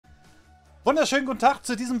Wunderschönen guten Tag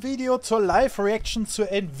zu diesem Video, zur Live-Reaction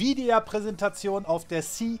zur Nvidia-Präsentation auf der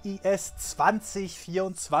CES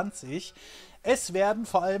 2024. Es werden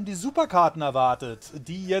vor allem die Superkarten erwartet,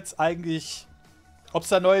 die jetzt eigentlich, ob es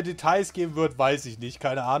da neue Details geben wird, weiß ich nicht,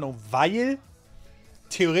 keine Ahnung, weil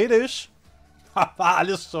theoretisch war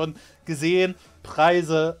alles schon gesehen,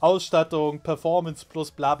 Preise, Ausstattung, Performance plus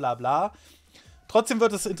bla bla bla. Trotzdem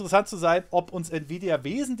wird es interessant zu sein, ob uns Nvidia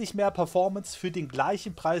wesentlich mehr Performance für den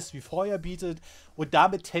gleichen Preis wie vorher bietet und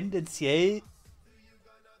damit tendenziell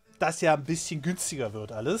das ja ein bisschen günstiger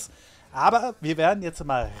wird alles. Aber wir werden jetzt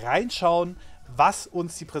mal reinschauen, was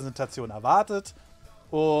uns die Präsentation erwartet.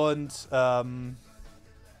 Und gucken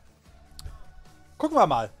wir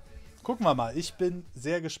mal. Gucken wir mal. Ich bin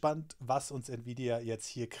sehr gespannt, was uns Nvidia jetzt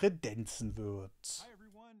hier kredenzen wird. Hi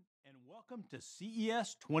everyone and welcome to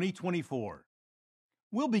CES 2024.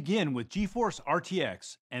 We'll begin with GeForce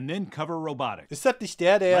RTX and then cover robotics. Ist das nicht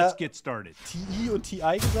der Let's get started. TI und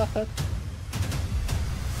TI gesagt hat?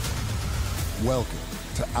 Welcome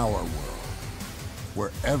to our world,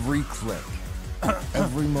 where every click,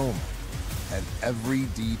 every moment, and every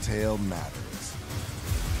detail matters.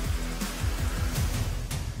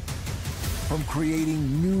 From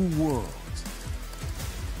creating new worlds,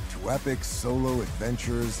 to epic solo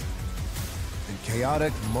adventures, and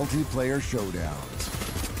chaotic multiplayer showdowns,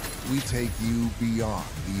 we take you beyond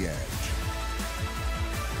the edge.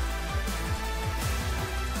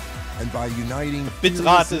 And by uniting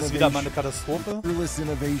Bitrate ist wieder mal eine Katastrophe. fearless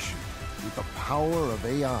innovation with the power of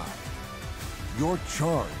AI, you're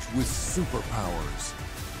charged with superpowers,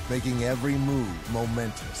 making every move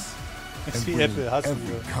momentous and wie bringing Apple, hast du every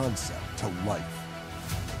gehört. concept to life.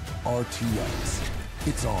 RTX,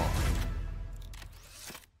 it's on.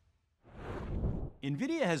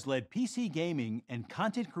 Nvidia has led PC gaming and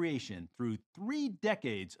content creation through 3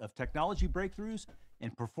 decades of technology breakthroughs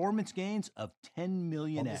and performance gains of 10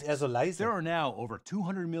 million Warum X. ist er so leise? There are now over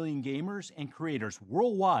 200 million gamers and creators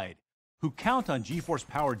worldwide who count on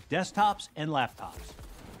GeForce-powered desktops and laptops.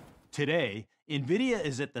 Today, Nvidia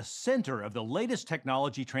is at the center of the latest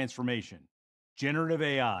technology transformation, generative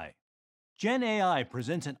AI. Gen AI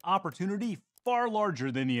presents an opportunity far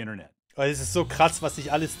larger than the internet. Es ist so krass, was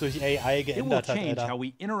sich alles durch AI It will geändert hat, change how Alter.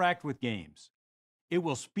 we interact with games. It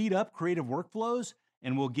will speed up creative workflows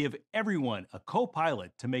and will give everyone a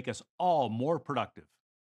co-pilot to make us all more productive.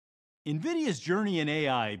 NVIDIA's journey in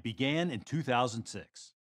AI began in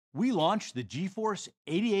 2006. We launched the GeForce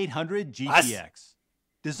 8800 GTX.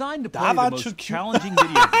 Designed to play Da the waren schon most cute. challenging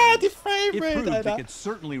video games, Die it Favorite, proved it Alter. could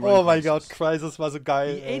certainly run Oh mein Gott, Crysis. Crysis war so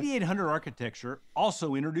geil. The ey. 8800 architecture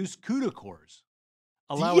also introduced CUDA cores,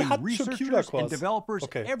 allowing hatten schon researchers CUDA and cores. developers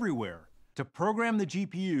Okay. everywhere to program the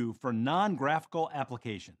GPU for non-graphical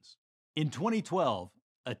applications. In 2012,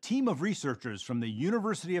 a team of researchers from the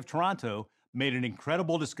University of Toronto made an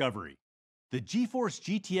incredible discovery. The GeForce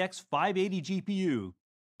GTX 580 GPU,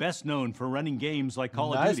 best known for running games like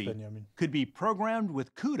Call of Nice, Duty, Benjamin. could be programmed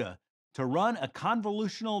with CUDA to run a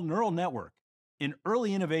convolutional neural network, an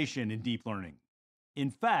early innovation in deep learning. In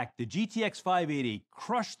fact, the GTX 580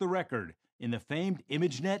 crushed the record in the famed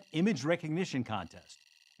ImageNet image recognition contest,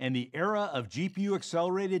 and the era of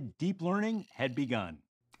GPU-accelerated deep learning had begun.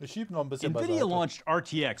 Ich schieb noch ein bisschen NVIDIA beiseite. launched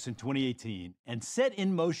RTX in 2018 and set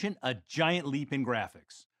in motion a giant leap in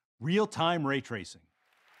graphics, real-time ray tracing.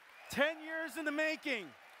 10 years in the making.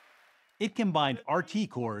 It combined RT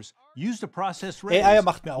cores used to process rays AI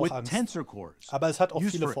macht mir auch with Angst. tensor cores, Aber es hat auch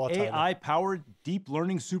used viele for Vorteile. AI-powered deep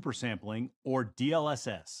learning supersampling, or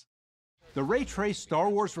DLSS. The ray trace Star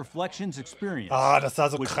Wars Reflections experience, Das sah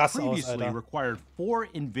so which krass aus, previously Alter. required 4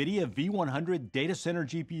 NVIDIA V100 data center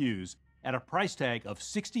GPUs at a price tag of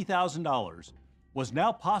 $60,000, was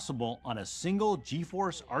now possible on a single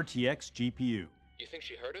GeForce RTX GPU. You think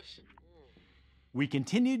she heard us? We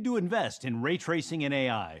continued to invest in ray tracing and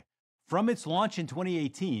AI. From its launch in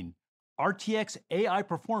 2018, RTX AI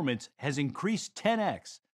performance has increased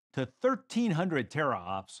 10x to 1,300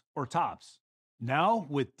 teraops or tops. Now,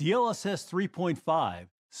 with DLSS 3.5,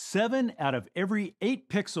 7 out of every 8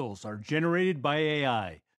 pixels are generated by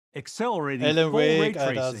AI, accelerating Alan full ray Wake,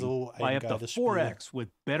 Alter, tracing so by ein up to geiles Spiel. 4x with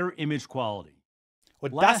better image quality.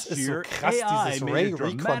 Und das Last ist so year, krass, AI dieses made a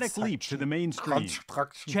dramatic leap to Ray-Reconstruction. the mainstream.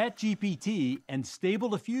 ChatGPT and Stable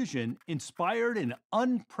Diffusion inspired an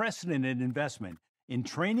unprecedented investment in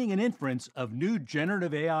training and inference of new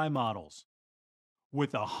generative AI models.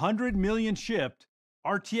 With 100 million shipped,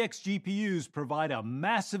 RTX GPUs provide a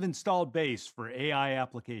massive installed base for AI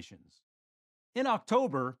applications. In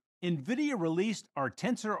October, NVIDIA released our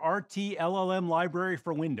TensorRT LLM library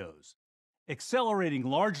for Windows, accelerating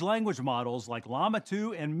large language models like Llama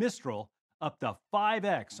 2 and Mistral up to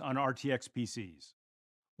 5x on RTX PCs.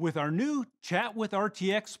 With our new Chat with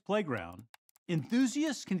RTX playground,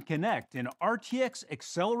 enthusiasts can connect an RTX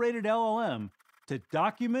accelerated LLM to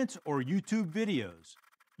documents or YouTube videos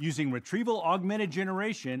using Retrieval Augmented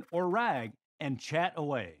Generation or RAG and chat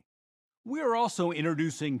away. We are also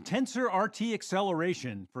introducing Tensor RT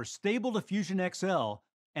acceleration for Stable Diffusion XL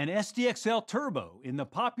and SDXL Turbo in the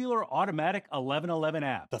popular automatic 1111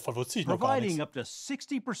 app, Davon wusste ich noch gar providing nichts. up to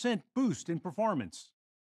 60% boost in performance.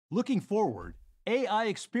 Looking forward, AI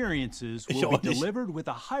experiences will be delivered with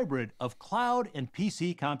a hybrid of cloud and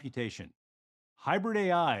PC computation. Hybrid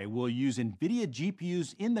AI will use Nvidia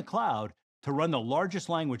GPUs in the cloud to run the largest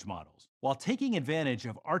language models, while taking advantage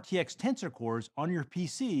of RTX Tensor cores on your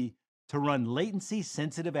PC to run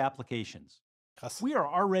latency-sensitive applications. Krass. We are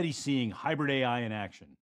already seeing hybrid AI in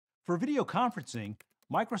action. For video conferencing,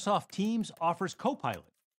 Microsoft Teams offers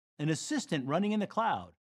Copilot, an assistant running in the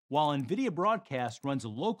cloud, while NVIDIA Broadcast runs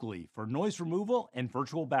locally for noise removal and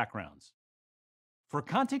virtual backgrounds. For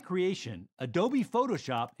content creation, Adobe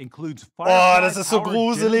Photoshop includes das ist so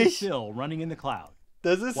Firefly-powered gruselig. generative fill running in the cloud,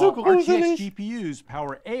 Das ist so while gruselig. RTX GPUs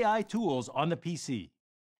power AI tools on the PC.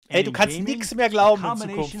 Ey, And du in kannst gaming, nichts mehr a glauben in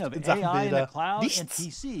combination Zukunft of in Sachen AI in the Bilder. cloud and Nichts.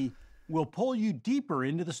 PC will pull you deeper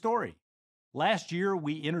into the story. Last year,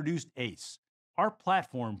 we introduced ACE, our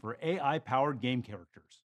platform for AI-powered game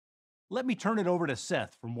characters. Let me turn it over to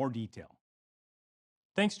Seth for more detail.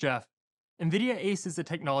 Thanks, Jeff. NVIDIA ACE is a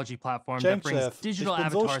technology platform Thanks, that brings Jeff. digital Ich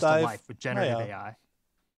bin so avatars to steif. life with generative Naja. AI.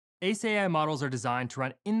 ACE AI models are designed to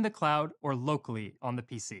run in the cloud or locally on the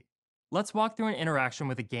PC. Let's walk through an interaction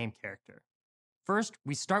with a game character. First,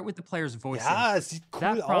 we start with the player's voice Ja, input. es sieht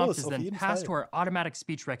That cool prompt aus, is auf then jeden passed to Fall. our automatic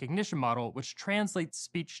speech recognition model, which translates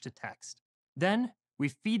speech to text. Then, we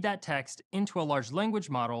feed that text into a large language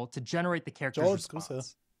model to generate the character's George, Grüße.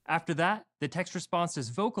 response. After that, the text response is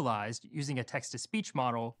vocalized using a text-to-speech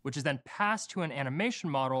model, which is then passed to an animation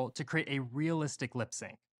model to create a realistic lip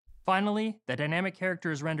sync. Finally, the dynamic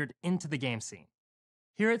character is rendered into the game scene.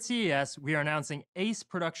 Here at CES, we are announcing ACE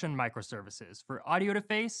production microservices for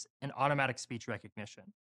audio-to-face and automatic speech recognition.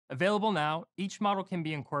 Available now, each model can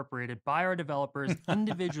be incorporated by our developers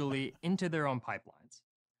individually into their own pipelines.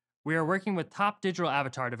 We are working with top digital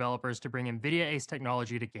avatar developers to bring NVIDIA ACE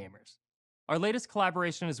technology to gamers. Our latest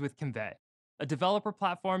collaboration is with Convey, a developer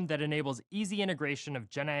platform that enables easy integration of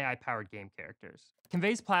Gen AI-powered game characters.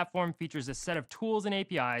 Convey's platform features a set of tools and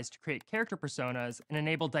APIs to create character personas and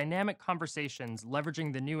enable dynamic conversations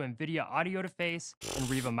leveraging the new NVIDIA Audio-to-Face and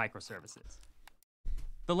Riva microservices.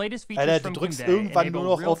 The latest features Alter, du from drückst Convey irgendwann nur enable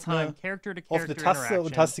noch auf real-time eine character-to-character Taste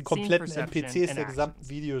und hast die interaction, scene kompletten perception, NPCs and der gesamten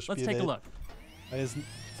actions. Let's take a Videospielwelt. look. Das ist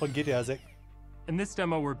von GTA 6. In this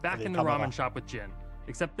demo, we're back Die in the Kamera. ramen shop with Jin,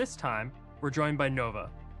 except this time, we're joined by Nova,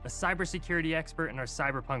 a cybersecurity expert in our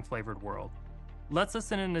cyberpunk-flavored world. Let's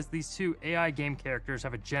listen in as these two AI game characters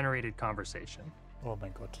have a generated conversation. Oh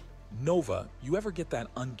mein Gott. Nova, you ever get that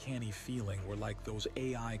uncanny feeling we're like those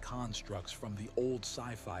AI constructs from the old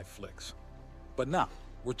sci-fi flicks? But no,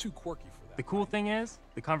 we're too quirky for that. The cool thing is,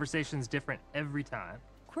 the conversation's different every time.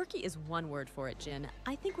 Quirky is one word for it, Jin.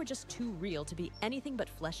 I think we're just too real to be anything but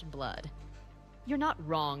flesh and blood. You're not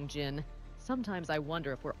wrong, Jin. Sometimes I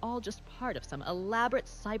wonder if we're all just part of some elaborate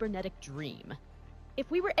cybernetic dream. If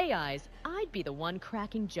we were AIs, I'd be the one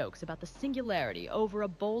cracking jokes about the singularity over a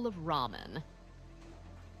bowl of ramen.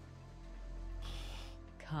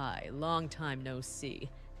 Kai, long time no see.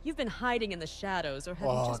 You've been hiding in the shadows, or have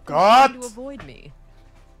you just been trying to avoid me?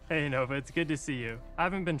 Hey Nova, it's good to see you. I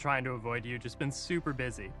haven't been trying to avoid you, just been super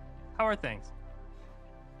busy. How are things?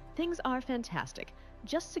 Things are fantastic.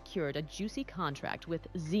 Just secured a juicy contract with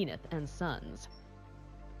Zenith and Sons.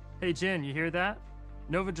 Hey Jin, you hear that?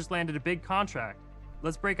 Nova just landed a big contract.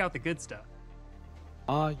 Let's break out the good stuff.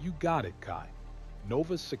 You got it, Kai.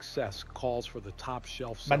 Nova's success calls for the top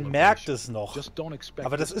shelf Man celebration. merkt es noch. Just don't expect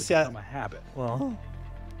Aber das this ist to ja- become a habit. Oh.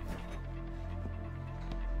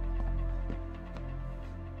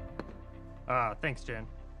 Thanks Jin.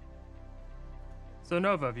 So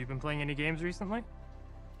Nova, have you been playing any games recently?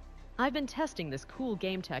 I've been testing this cool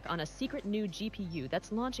game tech on a secret new GPU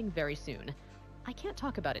that's launching very soon. I can't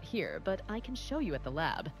talk about it here, but I can show you at the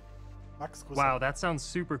lab. Max, Grüße. Wow, that sounds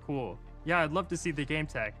super cool. Yeah, I'd love to see the game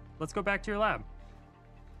tech. Let's go back to your lab.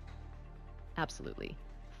 Absolutely.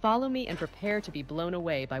 Follow me and prepare to be blown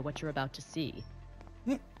away by what you're about to see.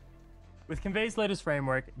 With Convey's latest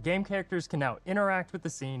framework, game characters can now interact with the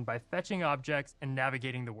scene by fetching objects and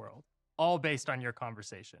navigating the world, all based on your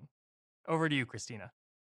conversation. Over to you, Christina.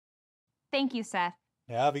 Thank you, Seth.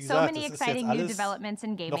 Ja, wie So gesagt, many das ist jetzt exciting new alles developments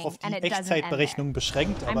in noch gaming, auf and die it doesn't end Echtzeitberechnung there.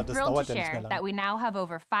 beschränkt, aber I'm das thrilled dauert to ja nicht mehr share lange. that we now have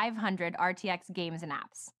over 500 RTX games and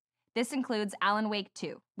apps. This includes Alan Wake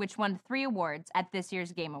 2, which won 3 awards at this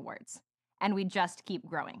year's Game Awards. And we just keep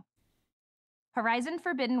growing. Horizon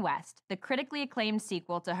Forbidden West, the critically acclaimed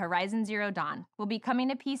sequel to Horizon Zero Dawn, will be coming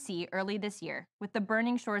to PC early this year with the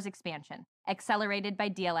Burning Shores expansion, accelerated by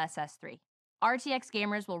DLSS 3. RTX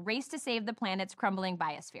gamers will race to save the planet's crumbling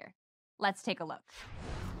biosphere. Let's take a look.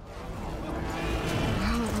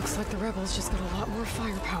 Wow, it looks like the rebels just got a lot more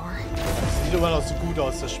firepower. Das sieht immer noch so gut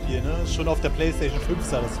aus, das Spiel, ne? Schon auf der PlayStation 5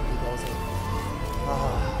 sah das so gut aus.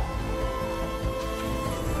 Ah.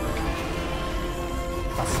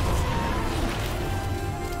 Krass.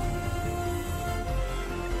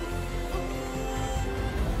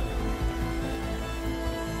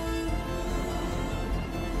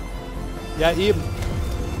 Ja, eben.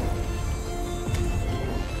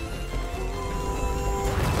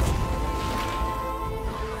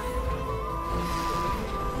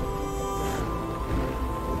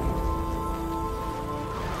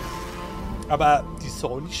 Aber die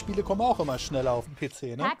Sony-Spiele kommen auch immer schneller auf den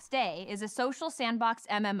PC, ne? PAX Day is a social sandbox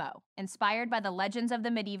MMO inspired by the legends of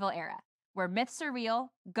the medieval era, where myths are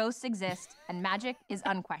real, ghosts exist, and magic is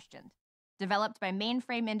unquestioned. Developed by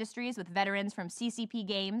Mainframe Industries with veterans from CCP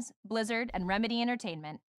Games, Blizzard, and Remedy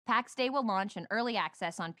Entertainment, PAX Day will launch in early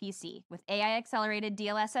access on PC with AI-accelerated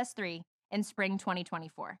DLSS 3 in spring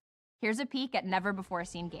 2024. Here's a peek at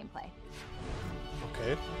never-before-seen gameplay.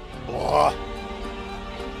 Okay. Boah.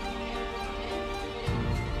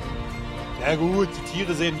 Ja gut, die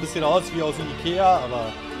Tiere sehen ein bisschen aus wie aus dem Ikea,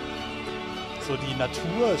 aber so die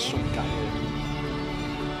Natur ist schon geil.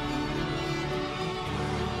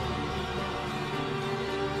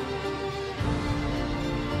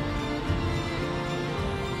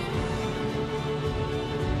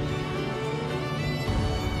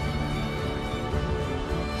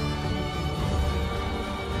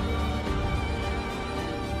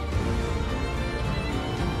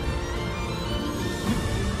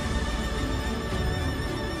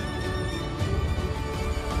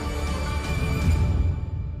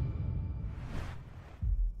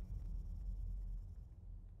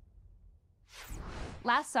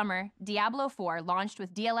 Last summer, Diablo 4 launched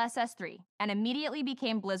with DLSS 3 and immediately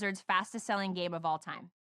became Blizzard's fastest-selling game of all time.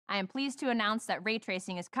 I am pleased to announce that ray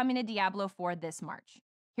tracing is coming to Diablo 4 this March.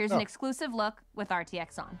 Here's an exclusive look with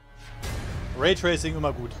RTX on. Ray Tracing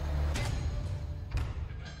immer gut.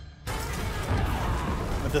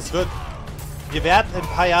 Und das wird... Wir werden in ein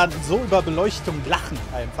paar Jahren so über Beleuchtung lachen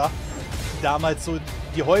einfach. Die damals so,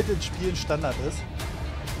 die heute in Spielen Standard ist.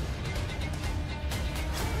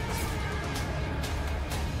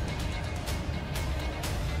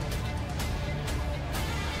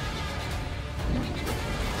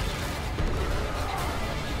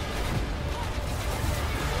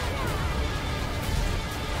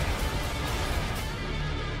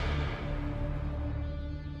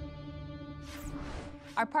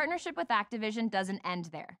 Our partnership with Activision doesn't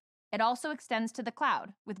end there. It also extends to the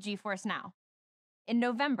cloud with GeForce Now. In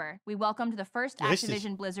November, we welcomed the first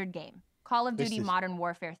Activision Blizzard game, Call of Duty Modern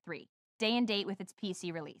Warfare 3, day and date with its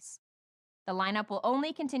PC release. The lineup will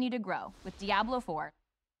only continue to grow, with Diablo 4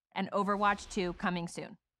 and Overwatch 2 coming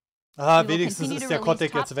soon. Ah, we will wenigstens continue ist to der release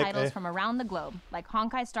Kotick top jetzt weg, titles ey. from around the globe, like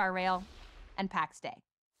Honkai Star Rail and PAX Day.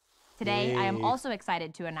 Today, I am also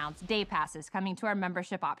excited to announce Day Passes coming to our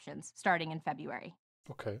membership options starting in February.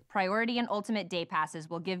 Okay. Priority and Ultimate Day Passes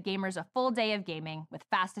will give gamers a full day of gaming with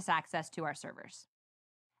fastest access to our servers.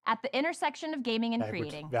 At the intersection of gaming and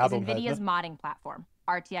creating is Nvidia's modding platform,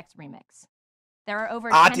 RTX Remix. There are over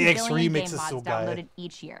 10 billion game mods downloaded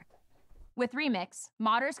each year. With Remix,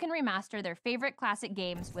 modders can remaster their favorite classic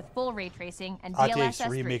games with full ray tracing and DLSS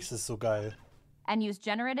 3. Remix ist so geil. And use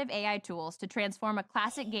generative AI tools to transform a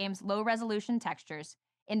classic game's low-resolution textures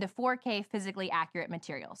into 4K physically accurate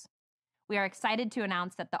materials. We are excited to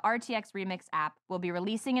announce that the RTX Remix app will be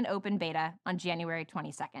releasing an open beta on January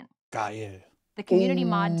 22nd. Geil. The community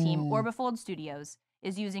mod team, Orbifold Studios,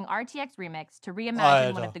 is using RTX Remix to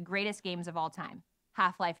reimagine one of the greatest games of all time,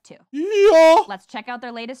 Half-Life 2. Ja. Let's check out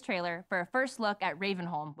their latest trailer for a first look at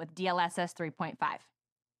Ravenholm with DLSS 3.5.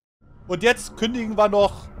 Und jetzt kündigen wir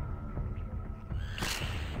noch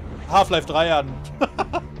Half-Life 3 an.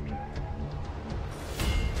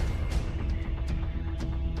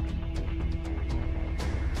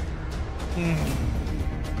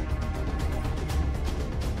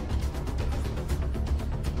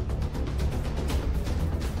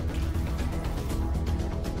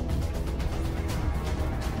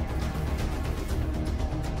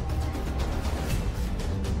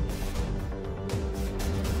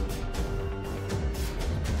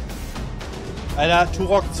 Alter,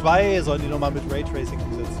 Turok 2 sollen die nochmal mit Raytracing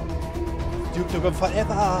umsetzen. Duke Nukem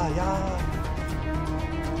Forever, ja.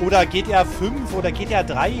 Oder GTA 5 oder GTA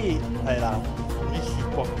 3, Alter. Richtig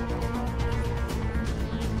Bock.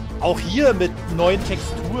 Auch hier mit neuen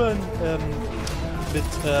Texturen,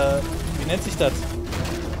 wie nennt sich das?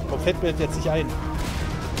 Fällt mir jetzt nicht ein.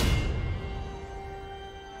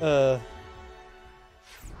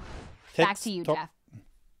 Back to you, Jeff.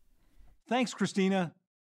 Thanks, Christina.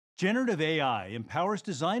 Generative AI empowers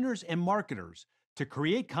designers and marketers to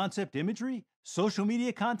create concept imagery, social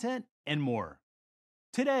media content, and more.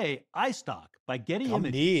 Today, iStock by Getty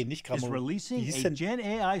Images is releasing a Gen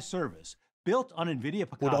AI service built on Nvidia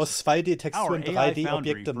Oder aus Picasso, 2D-Texturen our AI 3D-Objekte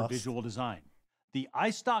foundry for machst. visual design. The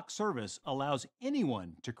iStock service allows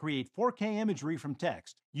anyone to create 4K imagery from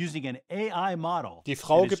text using an AI model Die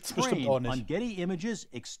Frau that is gibt's bestimmt auch trained on nicht. Getty Images'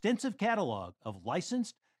 extensive catalog of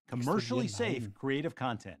licensed, commercially safe creative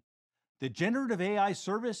content. The generative AI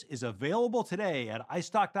service is available today at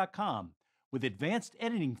iStock.com with advanced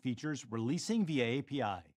editing features releasing via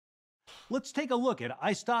API. Let's take a look at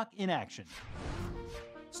iStock in action.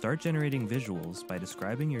 Start generating visuals by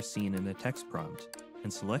describing your scene in a text prompt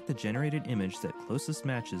and select the generated image that closest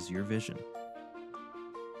matches your vision.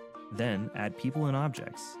 Then add people and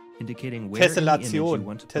objects, indicating where in the image you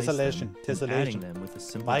want to place them and adding them with a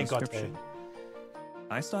simple description.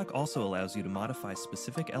 iStock also allows you to modify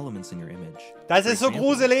specific elements in your image. Das ist so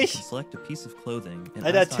gruselig! You can select a piece of clothing and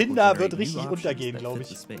Alter, iStock will Tinder wird generate richtig new options untergehen, that glaube fit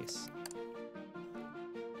the ich. space.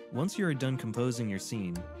 Once you are done composing your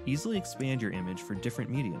scene, easily expand your image for different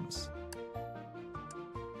mediums.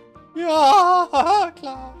 Ja,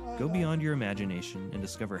 klar. Go beyond your imagination and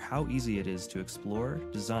discover how easy it is to explore,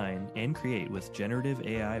 design, and create with generative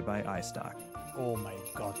AI by iStock. Oh mein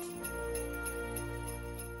Gott.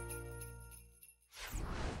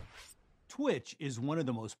 Twitch is one of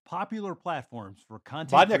the most popular platforms for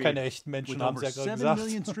content Waren ja creators, keine echten Menschen, with haben over sie ja gerade 7 gesagt.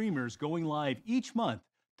 million streamers going live each month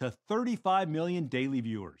to 35 million daily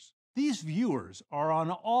viewers. These viewers are on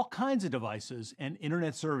all kinds of devices and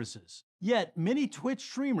internet services. Yet, many Twitch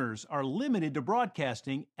streamers are limited to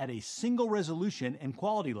broadcasting at a single resolution and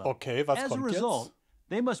quality level. Okay, was As a kommt result, jetzt?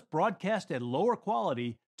 they must broadcast at lower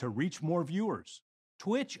quality to reach more viewers.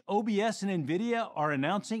 Twitch, OBS, and Nvidia are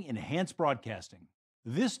announcing enhanced broadcasting.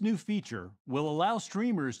 This new feature will allow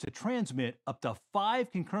streamers to transmit up to 5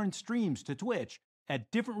 concurrent streams to Twitch at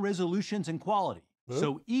different resolutions and quality,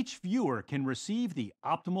 so each viewer can receive the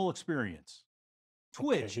optimal experience.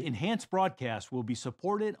 Twitch Enhanced Broadcast will be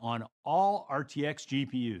supported on all RTX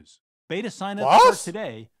GPUs. Beta signups start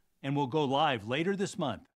today and will go live later this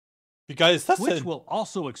month. Wie geil ist das Twitch denn? will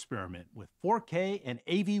also experiment with 4K and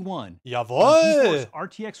AV1 Jawohl! on GeForce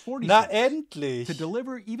RTX 40 Na series endlich! to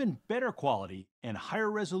deliver even better quality and higher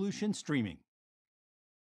resolution streaming.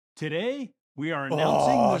 Today, we are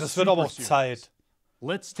announcing Oh, the das wird aber Super auch Series. Zeit.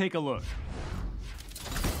 Let's take a look.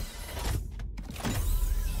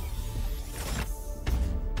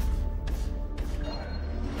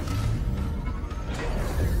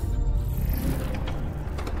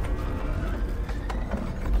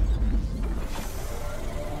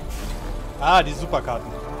 Ah, die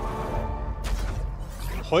Superkarten.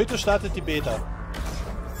 Heute startet die Beta.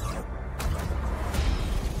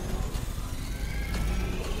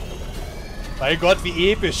 Mein Gott,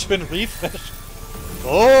 wie episch für ein Refresh.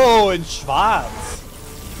 Oh, in schwarz.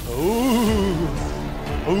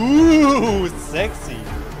 Sexy.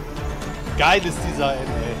 Geiles Design,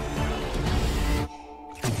 ey.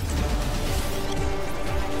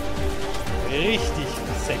 Richtig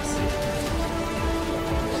sexy.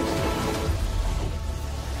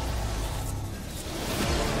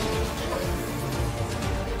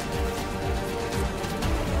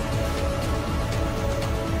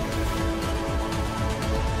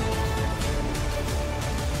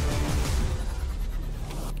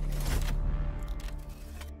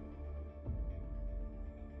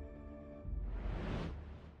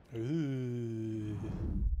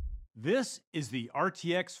 This is the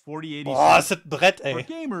RTX 4080. Boah, ist das ein Brett, For ey.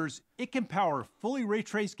 gamers, it can power fully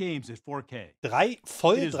ray-traced games at 4K.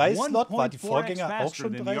 Voll It is 3 Slot? War die 1.4x Vorgänger auch faster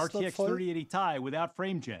schon than 3 the Slot RTX voll? 3080 Ti without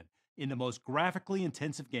FrameGen in the most graphically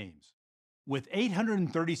intensive games. With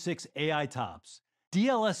 836 AI tops,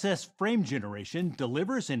 DLSS frame generation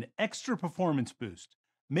delivers an extra performance boost,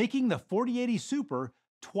 making the 4080 Super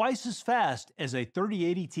twice as fast as a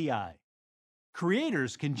 3080 Ti.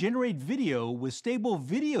 Creators can generate video with stable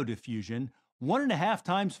video diffusion 1.5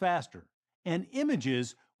 times faster, and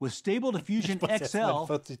images with stable diffusion XL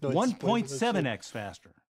 1.7x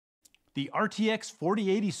faster. The RTX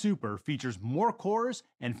 4080 Super features more cores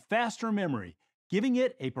and faster memory, giving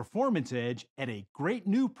it a performance edge at a great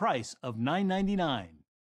new price of $999.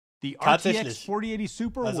 The RTX 4080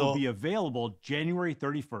 Super will be available January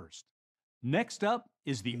 31st. Next up,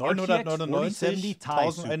 is the RTX 4070 Ti Super.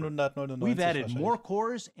 1199 We've added more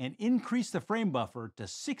cores and increased the frame buffer to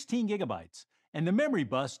 16 gigabytes and the memory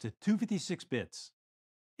bus to 256 bits.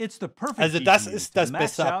 It's the perfect Also das GPU ist to das max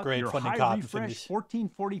beste out Upgrade your von den high Karten, finde refresh ich.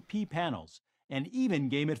 1440p panels and even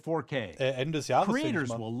game at 4K. Ende des Jahres, Creators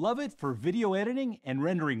will love it for video editing and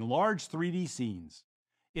rendering large 3D scenes.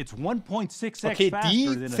 It's 1.6x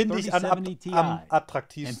faster than a 3070 Ti and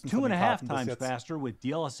attraktivsten 2.5 times faster with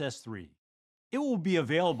DLSS 3. It will be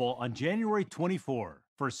available on January 24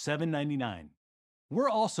 for $799. We're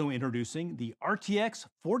also introducing the RTX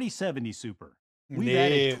 4070 Super. We've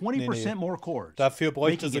added 20% more cores, Dafür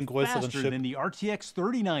bräuchte es making einen it größeren faster Chip. than the RTX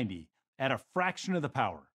 3090 at a fraction of the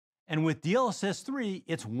power. And with DLSS 3,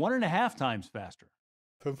 it's 1.5 times faster.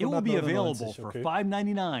 It will be available for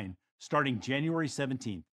 $599 starting January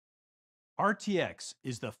 17th. RTX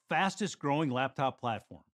is the fastest growing laptop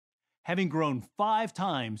platform, having grown 5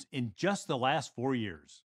 times in just the last 4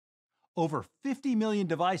 years. Over 50 million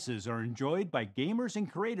devices are enjoyed by gamers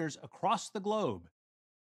and creators across the globe.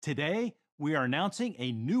 Today, we are announcing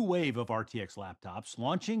a new wave of RTX laptops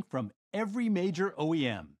launching from every major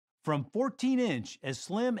OEM, from 14-inch as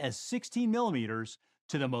slim as 16 millimeters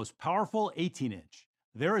to the most powerful 18-inch.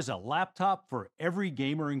 There is a laptop for every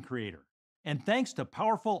gamer and creator. And thanks to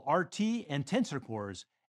powerful RT and Tensor cores,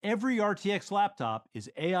 every RTX laptop is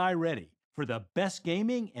AI ready for the best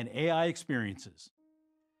gaming and AI experiences.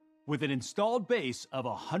 With an installed base of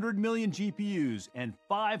 100 million GPUs and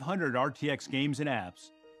 500 RTX games and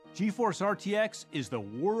apps, GeForce RTX is the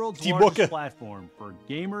world's largest platform for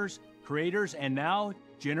gamers, creators, and now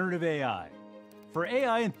generative AI. For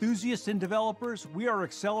AI enthusiasts and developers, we are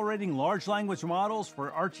accelerating large language models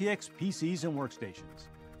for RTX PCs and workstations.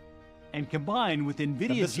 And combined with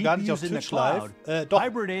Nvidia GPUs in the cloud,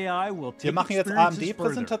 hybrid AI will take experiences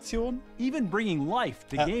further, even bringing life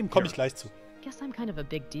to game characters. Guess I'm kind of a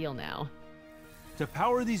big deal now. To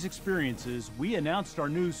power these experiences, we announced our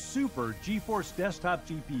new Super GeForce desktop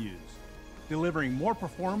GPUs, delivering more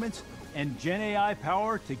performance and Gen AI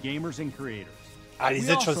power to gamers and creators. We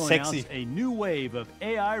also announced a new wave of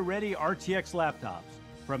AI-ready RTX laptops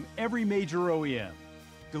from every major OEM,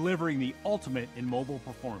 delivering the ultimate in mobile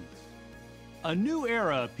performance. A new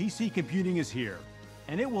era of PC computing is here,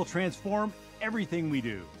 and it will transform everything we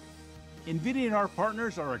do. Nvidia and our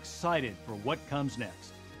partners are excited for what comes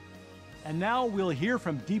next. And now we'll hear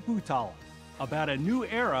from Deepu Talla about a new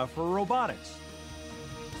era for robotics.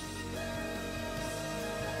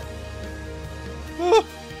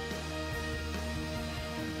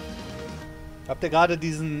 Habt ihr gerade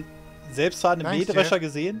diesen selbstfahrenden Mähdrescher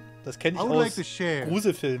gesehen? Das kenne ich aus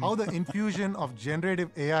Gruselfilmen. How the infusion of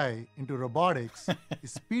generative AI into robotics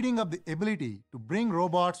is speeding up the ability to bring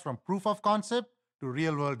robots from proof of concept to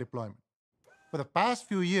real-world deployment. For the past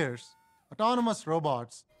few years, autonomous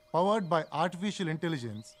robots powered by artificial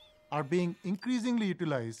intelligence are being increasingly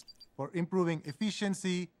utilized for improving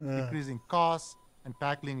efficiency, decreasing costs, and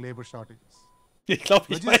tackling labor shortages. Ich glaube,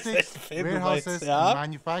 ich weiß, Logistics, warehouses, ja, and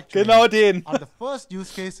manufacturing genau den. are the first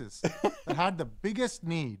use cases that had the biggest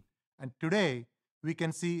need, and today we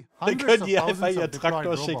can see hundreds of thousands of deployed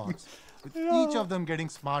robots, with each of them getting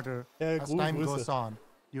smarter as time goes on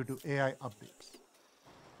due to AI updates.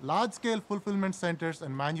 Large-scale fulfillment centers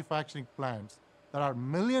and manufacturing plants that are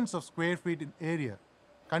millions of square feet in area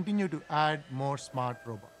continue to add more smart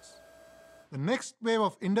robots. The next wave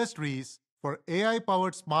of industries for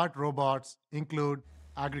AI-powered smart robots include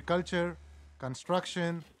agriculture,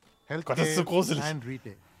 construction, healthcare, and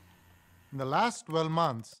retail. In the last 12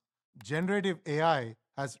 months, generative AI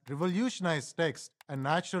has revolutionized text and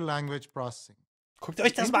natural language processing. Guckt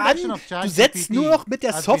euch das mal an. Du setzt nur noch mit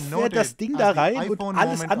der Software das Ding da rein und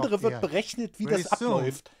alles andere wird berechnet, wie das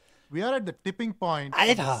abläuft. We are at the tipping point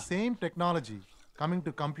of the same technology coming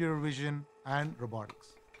to computer vision and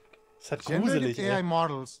robotics. Das ist gruselig, AI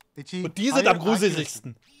models achieve und die sind am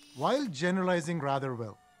gruseligsten. While generalizing rather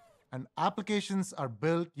well, and applications are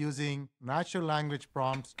built using natural language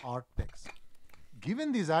prompts or text.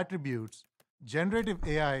 Given these attributes, generative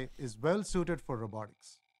AI is well suited for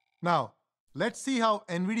robotics. Now, let's see how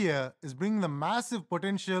Nvidia is bringing the massive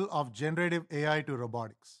potential of generative AI to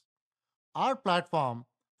robotics. Our platform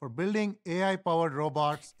for building AI-powered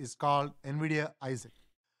robots is called Nvidia Isaac.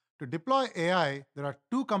 To deploy AI, there are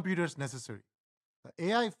 2 computers necessary. The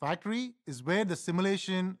AI factory is where the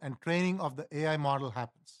simulation and training of the AI model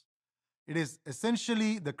happens. It is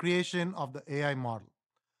essentially the creation of the AI model.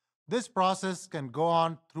 This process can go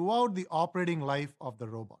on throughout the operating life of the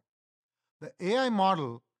robot. The AI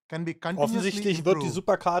model can be continuously Offensichtlich wird die improved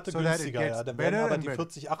Superkarte so that it günstiger, gets ja. Dann better werden aber and die better,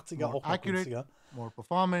 4080er more auch noch accurate, günstiger. more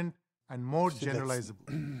performant, and more generalizable.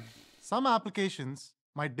 Some applications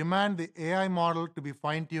might demand the AI model to be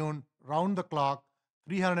fine-tuned round the clock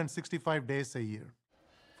 365 days a year.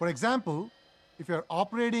 For example, if you're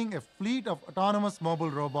operating a fleet of autonomous mobile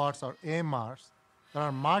robots or AMRs that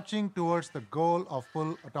are marching towards the goal of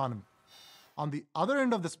full autonomy. On the other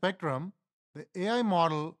end of the spectrum, the AI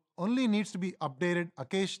model only needs to be updated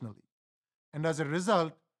occasionally, and as a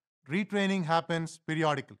result, retraining happens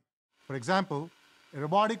periodically. For example, a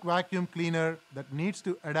robotic vacuum cleaner that needs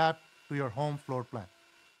to adapt to your home floor plan.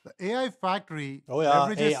 The AI factory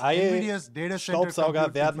leverages Nvidia's data center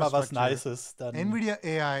Staubsauger wären mal was Nices. Dann Nvidia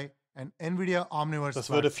AI and Nvidia Omniverse. Das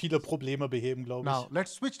würde viele Probleme beheben, glaube ich. Now,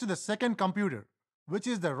 let's switch to the second computer, which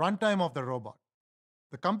is the runtime of the robot.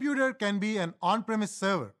 The computer can be an on-premise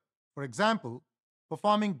server, for example,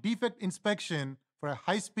 performing defect inspection for a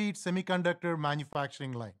high-speed semiconductor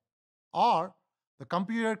manufacturing line. Or the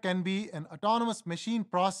computer can be an autonomous machine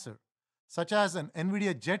processor, such as an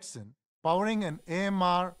Nvidia Jetson, powering an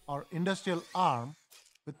AMR or industrial arm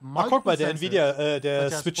with multiple sensors, der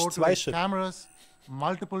such Switch as 2 Chip. cameras,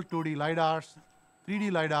 multiple 2D LiDARs,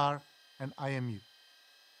 3D LiDAR, and IMU.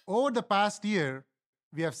 Over the past year,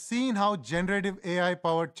 we have seen how generative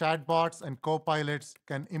AI-powered chatbots and co-pilots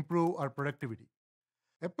can improve our productivity.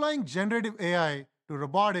 Applying generative AI to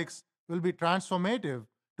robotics will be transformative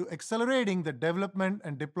to accelerating the development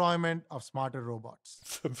and deployment of smarter robots.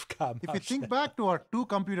 5K. If you think back to our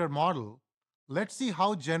two-computer model, let's see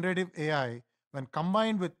how generative AI, when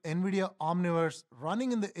combined with Nvidia Omniverse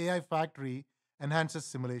running in the AI factory, enhances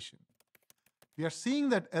simulation. We are seeing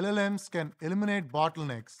that LLMs can eliminate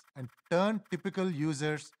bottlenecks and turn typical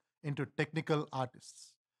users into technical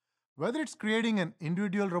artists. Whether it's creating an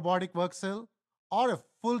individual robotic work cell or a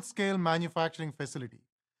full-scale manufacturing facility,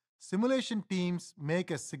 simulation teams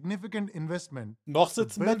make a significant investment to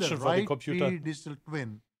build the right 3D digital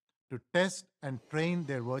twin to test and train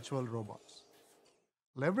their virtual robots.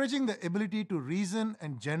 Leveraging the ability to reason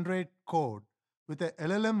and generate code with a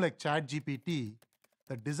LLM like ChatGPT,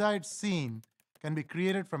 the desired scene can be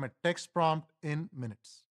created from a text prompt in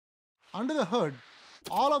minutes. Under the hood,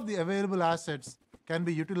 all of the available assets can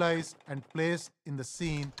be utilized and placed in the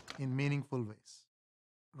scene in meaningful ways.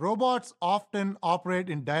 Robots often operate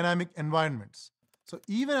in dynamic environments, so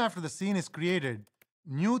even after the scene is created,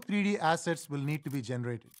 new 3D assets will need to be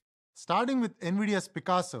generated. Starting with NVIDIA's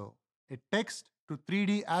Picasso, a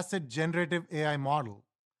text-to-3D asset generative AI model,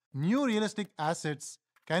 new realistic assets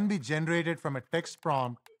can be generated from a text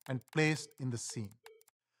prompt and placed in the scene.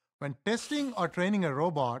 When testing or training a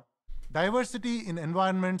robot, diversity in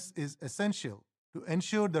environments is essential to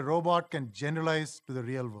ensure the robot can generalize to the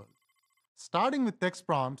real world. Starting with text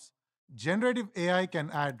prompts, generative AI can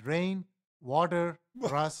add rain, water,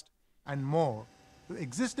 rust, and more to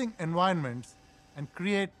existing environments and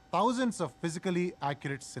create thousands of physically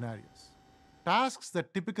accurate scenarios. Tasks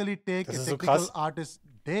that typically take a technical artist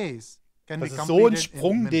days can be completed so ein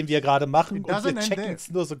Sprung, den wir gerade machen, und wir checken es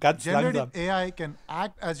nur so ganz Generative langsam. AI can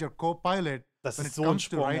act as your co-pilot when it comes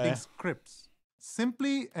to writing scripts.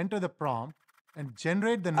 Simply enter the prompt and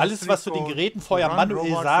generate the Alles, was du den Geräten vorher manuell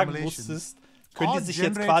sagen musstest, können die sich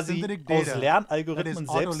jetzt quasi aus Lernalgorithmen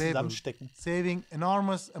selbst zusammenstecken. Saving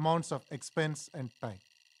enormous amounts of expense and time.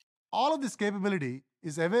 All of this capability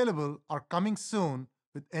is available or coming soon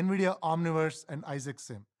with NVIDIA Omniverse and Isaac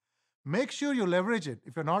Sim. Make sure you leverage it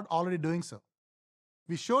if you're not already doing so.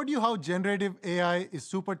 We showed you how generative AI is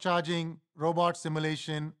supercharging robot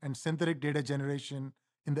simulation and synthetic data generation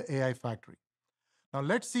in the AI factory. Now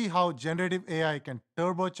let's see how generative AI can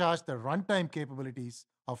turbocharge the runtime capabilities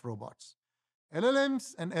of robots.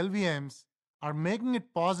 LLMs and LVMs are making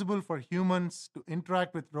it possible for humans to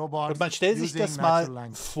interact with robots. Und man stellt sich das mal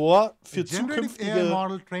vor für zukünftige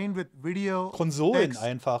Konsolen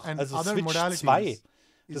einfach, also Switch 2.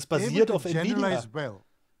 Das basiert auf Nvidia.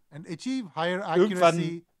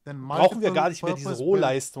 Irgendwann brauchen wir gar nicht mehr diese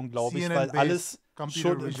Rohleistung, glaube ich, weil alles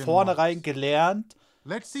schon in vornherein gelernt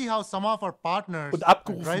und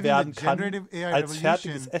abgerufen werden kann als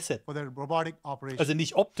fertiges Asset. Also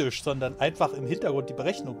nicht optisch, sondern einfach im Hintergrund. Die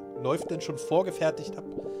Berechnung läuft dann schon vorgefertigt ab.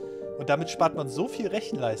 Und damit spart man so viel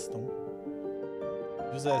Rechenleistung.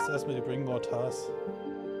 User ist erstmal die Bring More Tasks.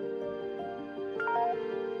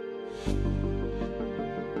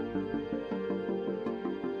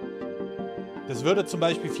 Das würde zum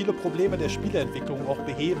Beispiel viele Probleme der Spieleentwicklung auch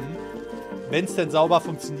beheben, wenn es denn sauber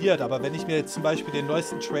funktioniert. Aber wenn ich mir jetzt zum Beispiel den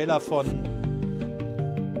neuesten Trailer von...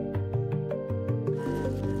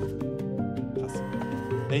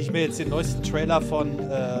 Wenn ich mir jetzt den neuesten Trailer von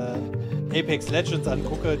Apex Legends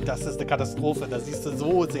angucke, das ist eine Katastrophe. Da siehst du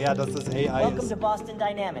so sehr, dass das AI Welcome ist. to Boston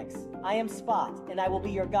Dynamics. I am Spot, and I will be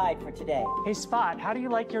your guide for today. Hey Spot, how do you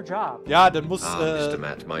like your job? Ja, dann muss Mr.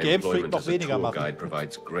 Matt, my Game Freak employment noch as a weniger tour machen. guide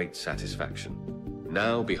provides great satisfaction.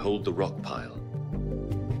 Now behold the rock pile.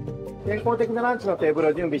 健康的なランチのテーブル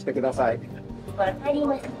を準備してください。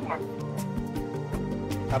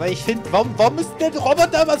 Aber ich finde, warum müssen denn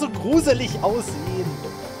Roboter immer so gruselig aussehen?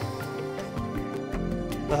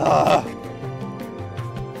 Ah.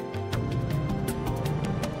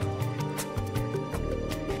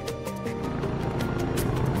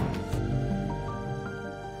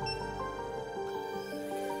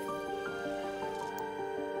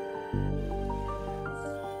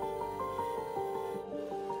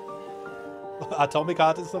 Atomic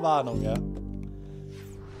Heart ist eine Warnung, ja.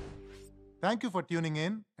 Thank you for tuning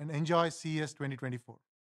in and enjoy CES 2024.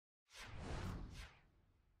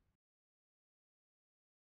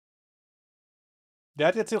 Der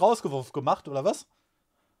hat jetzt den Rauswurf gemacht, oder was?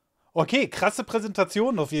 Okay, krasse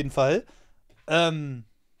Präsentation auf jeden Fall.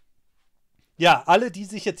 Ja, alle, die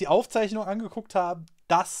sich jetzt die Aufzeichnung angeguckt haben,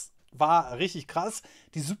 das war richtig krass.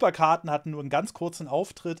 Die Superkarten hatten nur einen ganz kurzen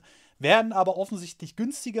Auftritt, werden aber offensichtlich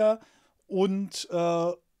günstiger und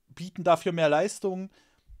bieten dafür mehr Leistung.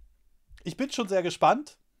 Ich bin schon sehr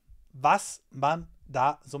gespannt, was man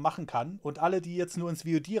da so machen kann. Und alle, die jetzt nur ins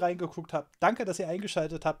VOD reingeguckt haben, danke, dass ihr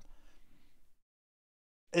eingeschaltet habt.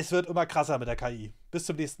 Es wird immer krasser mit der KI. Bis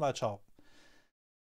zum nächsten Mal. Ciao.